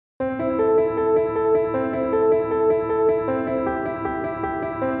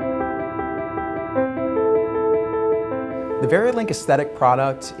The Variolink Esthetic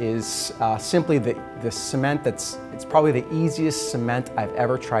product is simply the cement it's probably the easiest cement I've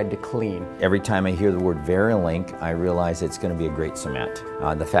ever tried to clean. Every time I hear the word Variolink, I realize it's going to be a great cement.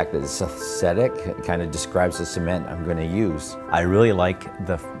 The fact that it's aesthetic kind of describes the cement I'm going to use. I really like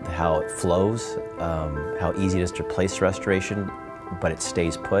how it flows, how easy it is to replace restoration, but it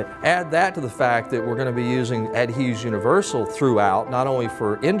stays put. Add that to the fact that we're going to be using Adhes Universal throughout, not only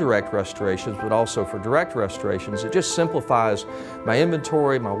for indirect restorations, but also for direct restorations. It just simplifies my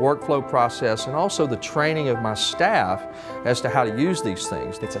inventory, my workflow process, and also the training of my staff as to how to use these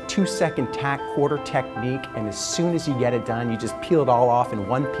things. It's a 2-second tack quarter technique, and as soon as you get it done, you just peel it all off in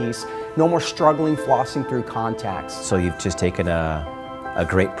one piece. No more struggling flossing through contacts. So you've just taken a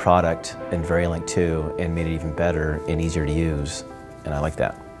great product in Variolink 2 and made it even better and easier to use. And I like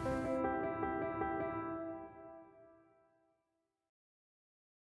that.